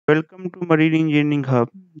welcome to Marine Engineering Hub.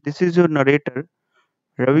 This is your narrator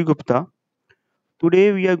Ravi Gupta.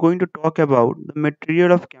 Today we are going to talk about the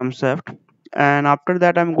material of camshaft, and after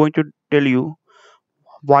that I'm going to tell you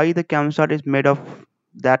why the camshaft is made of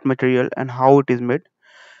that material and how it is made.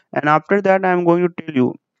 And after that I'm going to tell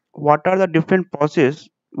you what are the different processes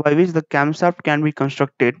by which the camshaft can be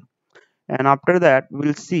constructed. And after that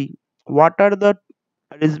we'll see what are the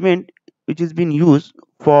arrangement which is being used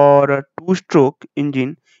for a two-stroke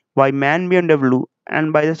engine by MAN BMW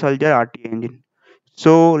and by the Sulzer RT engine.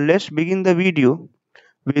 So let's begin the video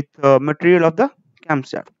with material of the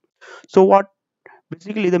camshaft. So what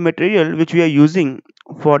basically the material which we are using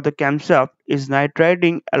for the camshaft is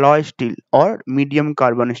nitriding alloy steel or medium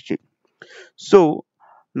carbon steel. So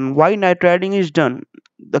why nitriding is done?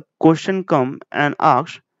 The question come and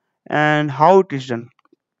asks, and how it is done.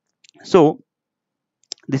 So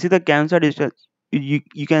this is the camshaft discharge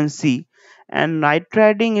you can see, and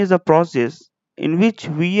nitriding is a process in which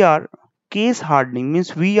we are case hardening,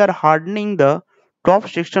 means we are hardening the top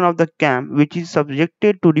section of the cam which is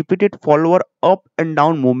subjected to repeated follower up and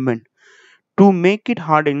down movement to make it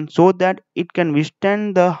harden so that it can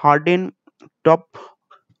withstand the hardened top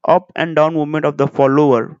up and down movement of the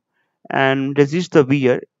follower and resist the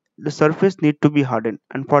wear. The surface need to be hardened,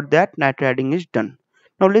 and for that nitriding is done.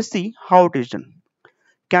 Now let's see how it is done.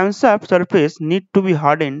 Camshaft surface need to be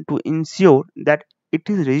hardened to ensure that it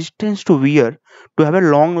is resistant to wear to have a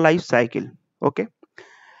long life cycle. Okay,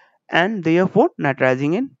 and therefore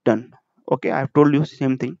nitriding is done. Okay, I have told you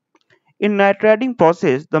same thing. In nitriding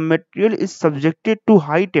process, the material is subjected to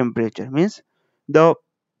high temperature. Means the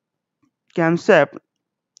camshaft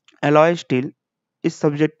alloy steel is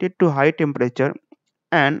subjected to high temperature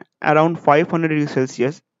and around 500 degrees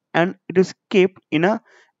Celsius, and it is kept in a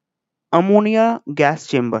ammonia gas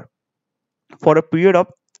chamber for a period of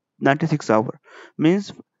 96 hours.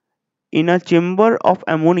 Means in a chamber of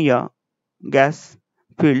ammonia gas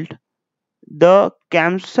filled, the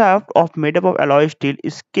camshaft of made up of alloy steel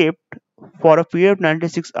is kept for a period of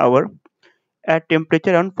 96 hours at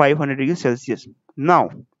temperature around 500 degrees Celsius. Now,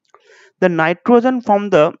 the nitrogen from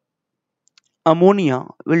the ammonia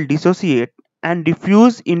will dissociate and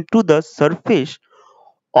diffuse into the surface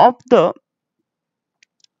of the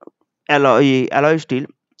alloy steel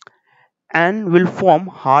and will form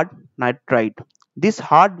hard nitride. This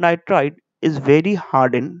hard nitride is very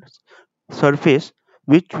hardened surface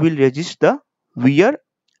which will resist the wear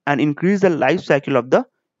and increase the life cycle of the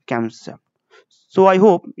camshaft. So I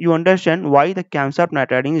hope you understand why the camshaft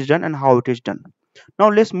nitriding is done and how it is done. Now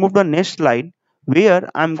let's move to the next slide where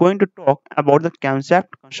I'm going to talk about the camshaft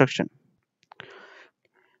construction.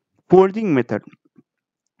 Forging method.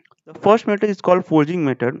 The first method is called forging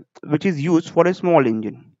method, which is used for a small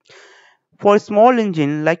engine. For a small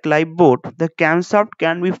engine like live boat, the camshaft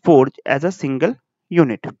can be forged as a single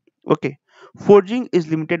unit. Okay. Forging is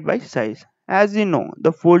limited by size. As you know,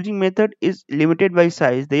 the forging method is limited by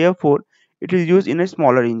size, therefore it is used in a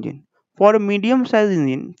smaller engine. For a medium sized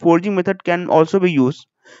engine, forging method can also be used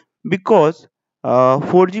because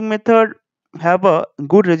forging method have a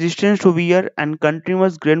good resistance to wear and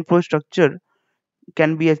continuous grain flow structure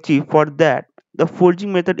can be achieved. For that, the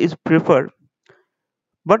forging method is preferred,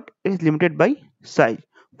 but it is limited by size.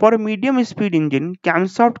 For a medium speed engine,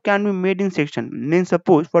 camshaft can be made in section. Means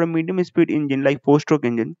suppose for a medium speed engine like 4-stroke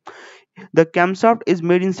engine, the camshaft is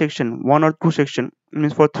made in section, one or two section.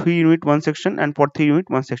 Means for 3 unit one section, and for 3 unit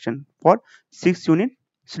one section, for 6 unit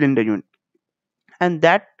cylinder unit, and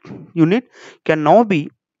that unit can now be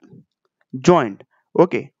joined.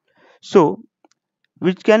 Okay, so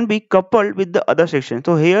which can be coupled with the other section.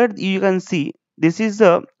 So here you can see this is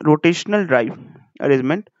the rotational drive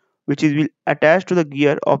arrangement which is will attach to the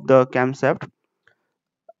gear of the camshaft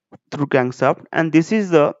through crankshaft, and this is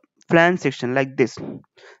the flange section like this.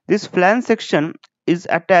 This flange section is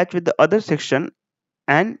attached with the other section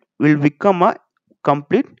and will become a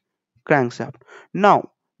complete crankshaft. Now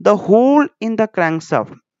the hole in the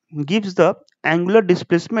crankshaft gives the angular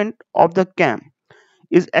displacement of the cam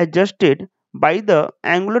is adjusted by the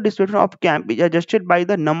angular displacement of cam is adjusted by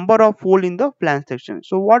the number of hole in the flange section.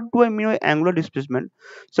 So what do I mean by angular displacement?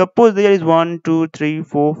 Suppose there is 1 2 3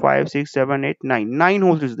 4 5 6 7 8 9 9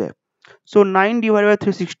 holes is there. So 9 divided by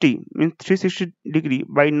 360 means 360 degree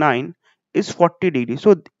by 9 is 40 degree.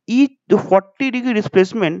 So each the 40 degree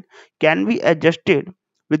displacement can be adjusted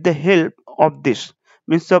with the help of this.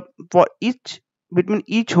 Means for each between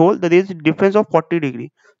each hole there is a difference of 40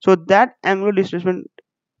 degree. So that angular displacement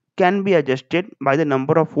can be adjusted by the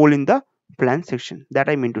number of hole in the flange section, that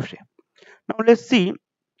I mean to say. Now let's see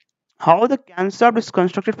how the camshaft is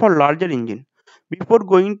constructed for larger engine. Before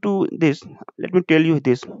going to this, let me tell you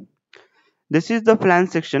this. This is the flange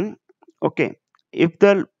section. Okay, if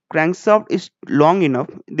the crankshaft is long enough,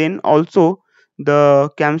 then also the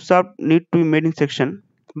camshaft need to be made in section.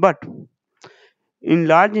 But in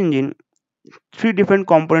large engine, three different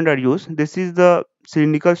components are used. This is the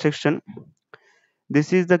cylindrical section,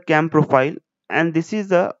 this is the cam profile, and this is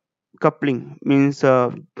the coupling, means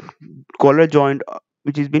collar joint,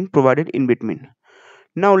 which is being provided in between.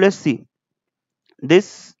 Now let's see,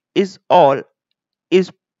 this is all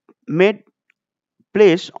is made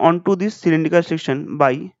placed onto this cylindrical section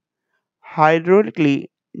by hydraulically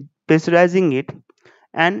pressurizing it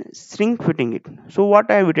and shrink fitting it. So what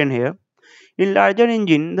I have written here, in larger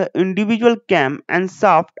engine, the individual cam and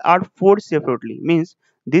shaft are forged separately. Means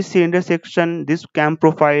this cylinder section, this cam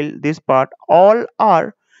profile, this part, all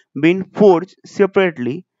are being forged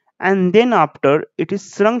separately, and then after it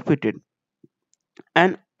is shrunk fitted.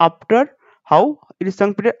 And after how it is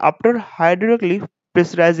shrunk fitted, after hydraulically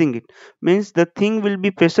pressurizing it, means the thing will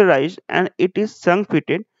be pressurized and it is shrunk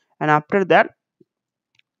fitted, and after that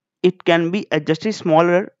it can be adjusted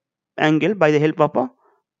smaller angle by the help of a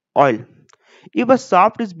oil. If a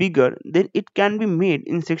shaft is bigger, then it can be made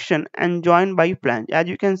in section and joined by flange. As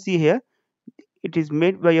you can see here, it is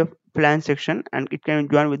made by a flange section and it can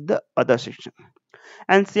be joined with the other section.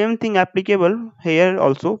 And same thing applicable here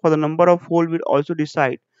also, for the number of hole will also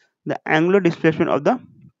decide the angular displacement of the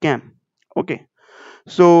cam. Okay,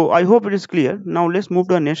 so I hope it is clear. Now let's move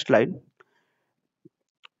to the next slide.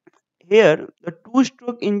 Here, the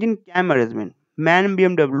two-stroke engine cam arrangement, MAN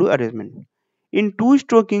BMW arrangement. In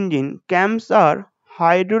two-stroke engine, cams are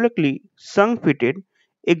hydraulically shrunk fitted.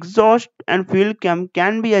 Exhaust and fuel cam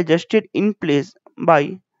can be adjusted in place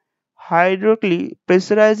by hydraulically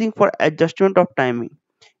pressurizing for adjustment of timing.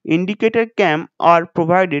 Indicator cam are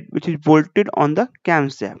provided, which is bolted on the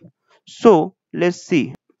camshaft. So let's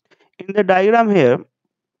see. In the diagram here,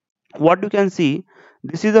 what you can see,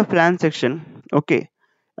 this is the flange section. Okay,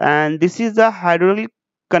 and this is the hydraulic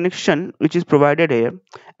connection which is provided here,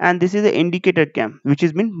 and this is the indicator cam which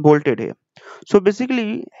has been bolted here. So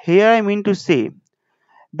basically here I mean to say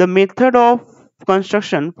the method of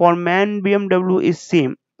construction for MAN BMW is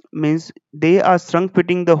same, means they are shrunk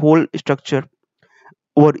fitting the whole structure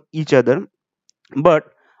over each other, but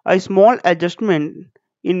a small adjustment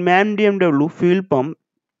in MAN BMW fuel pump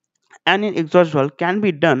and in exhaust valve can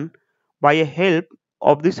be done by a help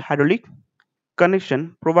of this hydraulic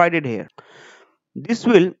connection provided here. This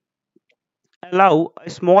will allow a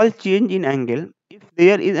small change in angle if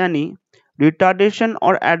there is any retardation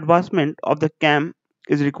or advancement of the cam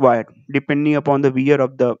is required depending upon the wear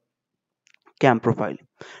of the cam profile.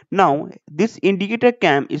 Now this indicator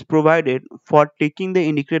cam is provided for taking the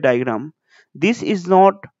indicator diagram. This is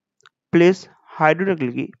not placed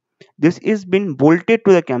hydraulically. This is been bolted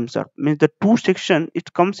to the camshaft. Means the two section,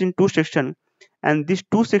 it comes in two section, and this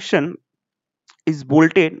two section is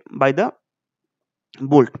bolted by the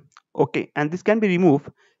bolt. Okay, and this can be removed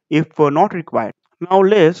if not required. Now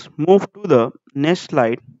let's move to the next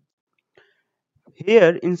slide.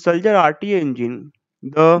 Here in Sulzer RTA engine,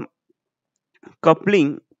 the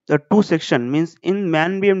coupling, the two section, means in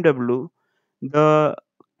MAN BMW, the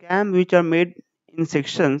cam which are made in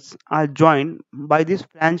sections are joined by this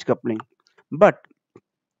flange coupling. But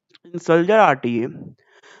in Sulzer RTA,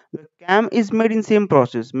 the cam is made in same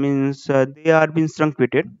process, means they are being shrunk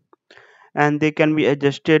fitted and they can be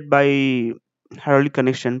adjusted by hydraulic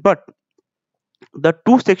connection. But the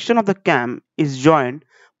two section of the cam is joined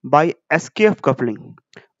by SKF coupling.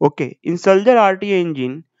 Okay, in Sulzer RTA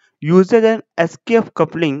engine uses an SKF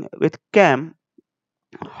coupling with cam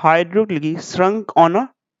hydraulically shrunk on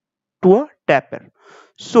a to a taper.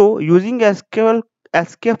 So using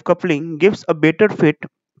SKF coupling gives a better fit.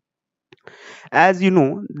 As you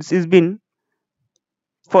know, this has been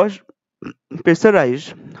first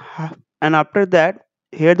pressurized, and after that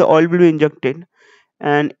here the oil will be injected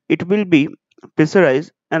and it will be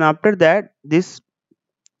pressurized, and after that this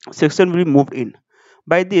section will be moved in.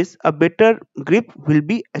 By this a better grip will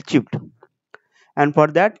be achieved, and for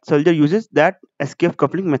that soldier uses that SKF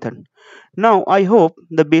coupling method. Now I hope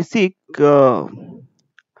the basic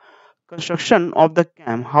construction of the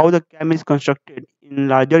cam, how the cam is constructed in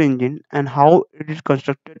larger engine and how it is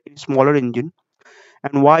constructed in smaller engine,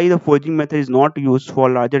 and why the forging method is not used for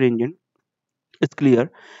larger engine is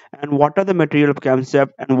clear, and what are the material of camshaft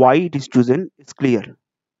and why it is chosen is clear.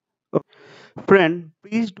 Friend,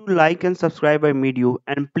 please do like and subscribe my video,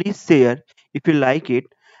 and please share if you like it,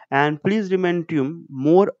 and please remain tuned.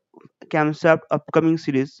 More camshaft upcoming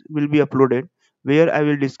series will be uploaded where I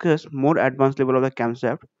will discuss more advanced level of the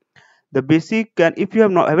camshaft. The basic, and if you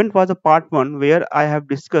have not haven't watched the part 1 where I have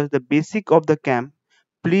discussed the basic of the cam,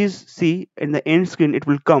 please see in the end screen it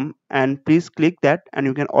will come, and please click that and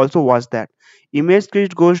you can also watch that. Image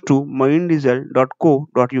credit goes to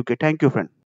marinediesel.co.uk. Thank you, friend.